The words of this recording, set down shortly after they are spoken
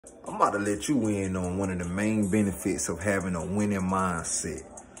I'm about to let you in on one of the main benefits of having a winning mindset.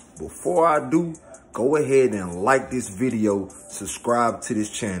 Before I do, go ahead and like this video, subscribe to this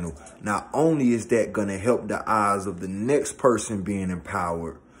channel. Not only is that going to help the eyes of the next person being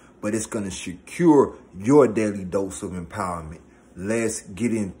empowered, but it's going to secure your daily dose of empowerment. Let's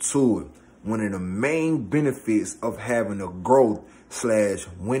get into it. One of the main benefits of having a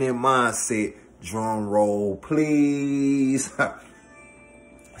growth/winning mindset, drum roll please,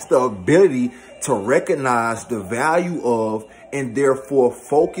 it's the ability to recognize the value of and therefore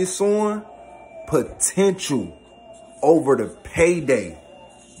focus on potential over the payday.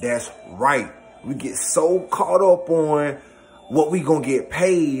 That's right. We get so caught up on what we gonna get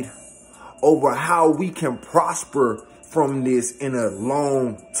paid over how we can prosper from this in a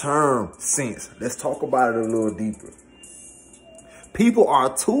long-term sense. Let's talk about it a little deeper. People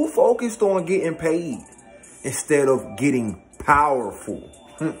are too focused on getting paid instead of getting powerful.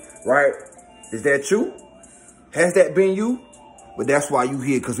 Right? Is that you? Has that been you? But that's why you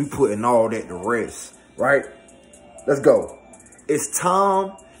here, because we putting all that to rest. Right? Let's go. It's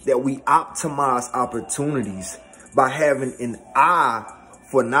time that we optimize opportunities by having an eye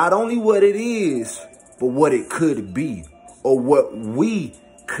for not only what it is, but what it could be or what we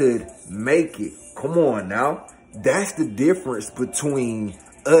could make it. Come on now. That's the difference between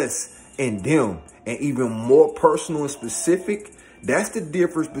us and them. And even more personal and specific, that's the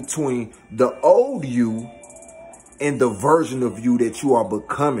difference between the old you and the version of you that you are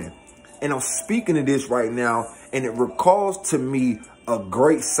becoming. And I'm speaking of this right now, and it recalls to me a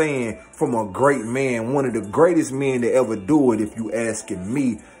great saying from a great man, one of the greatest men to ever do it, if you asking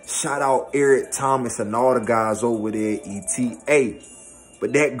me. Shout out Eric Thomas and all the guys over there at ETA.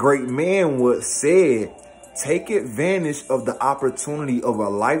 But that great man once said, take advantage of the opportunity of a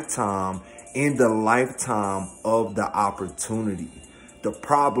lifetime in the lifetime of the opportunity. The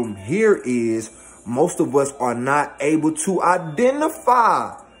problem here is most of us are not able to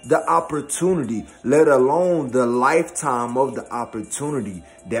identify the opportunity, let alone the lifetime of the opportunity.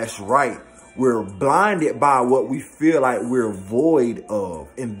 That's right. We're blinded by what we feel like we're void of,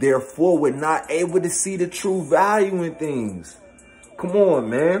 and therefore we're not able to see the true value in things. Come on,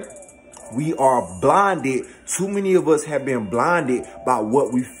 man. We are blinded. Too many of us have been blinded by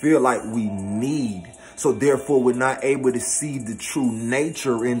what we feel like we need. So therefore, we're not able to see the true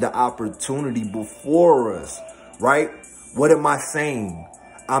nature in the opportunity before us, right? What am I saying?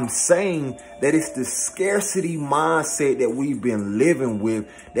 I'm saying that it's the scarcity mindset that we've been living with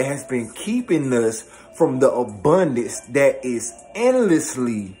that has been keeping us from the abundance that is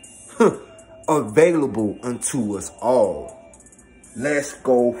endlessly available unto us all. Let's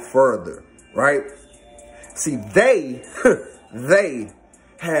go further, right? See, they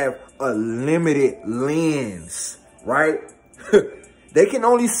have a limited lens, right? They can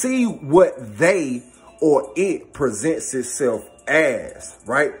only see what they or it presents itself as,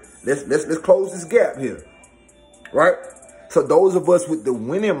 right? Let's close this gap here, right? So those of us with the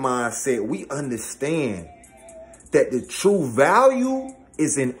winning mindset, we understand that the true value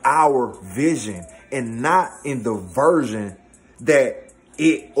is in our vision and not in the version that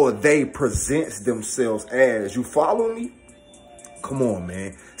it or they presents themselves as. You follow me? Come on,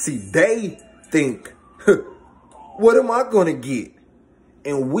 man. See, they think, what am I going to get?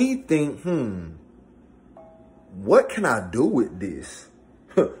 And we think, what can I do with this?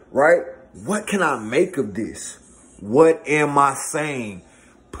 Right? What can I make of this? What am I saying?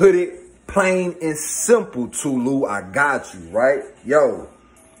 Put it plain and simple, Tulooo. I got you, right? Yo,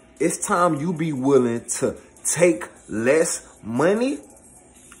 it's time you be willing to take less money,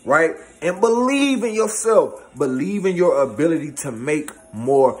 right? And believe in yourself. Believe in your ability to make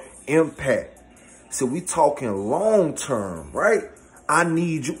more impact. So we talking long term, right? I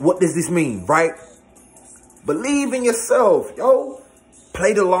need you. What does this mean, right? Believe in yourself, yo.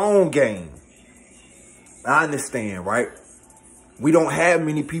 Play the long game. I understand, right? We don't have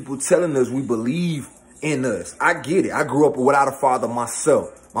many people telling us we believe in us. I get it. I grew up without a father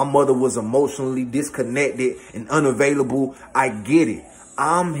myself. My mother was emotionally disconnected and unavailable. I get it.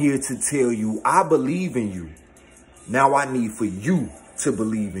 I'm here to tell you, I believe in you. Now I need for you to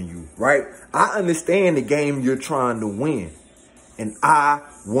believe in you, right? I understand the game you're trying to win, and I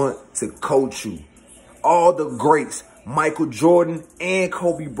want to coach you. All the greats, Michael Jordan and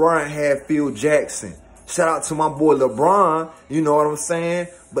Kobe Bryant, had Phil Jackson. Shout out to my boy LeBron, you know what I'm saying?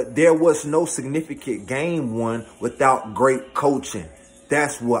 But there was no significant game won without great coaching.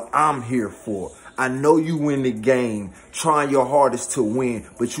 That's what I'm here for. I know you in the game trying your hardest to win,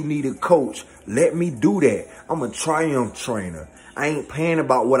 but you need a coach. Let me do that. I'm a Triumph trainer. I ain't paying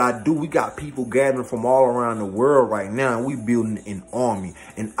about what I do. We got people gathering from all around the world right now, and we building an army.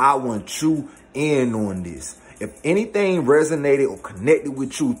 And I want you in on this. If anything resonated or connected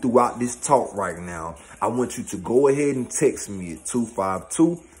with you throughout this talk right now, I want you to go ahead and text me at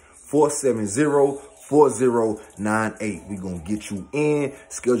 252-470-4098. We're going to get you in,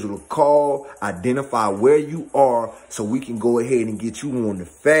 schedule a call, identify where you are so we can go ahead and get you on the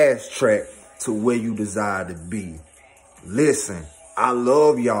fast track to where you desire to be. Listen, I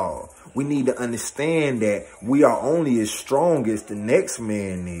love y'all. We need to understand that we are only as strong as the next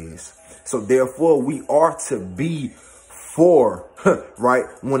man is. So therefore, we are to be for, right,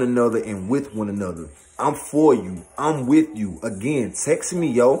 one another and with one another. I'm for you. I'm with you. Again, text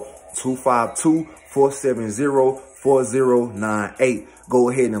me, yo, 252-470-4098. Go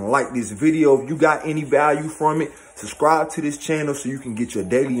ahead and like this video. If you got any value from it, subscribe to this channel so you can get your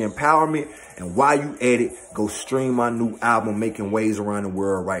daily empowerment. And while you at it, go stream my new album, Making Waves Around the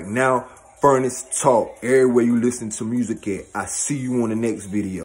World right now. Furnace Talk, everywhere you listen to music at. I see you on the next video.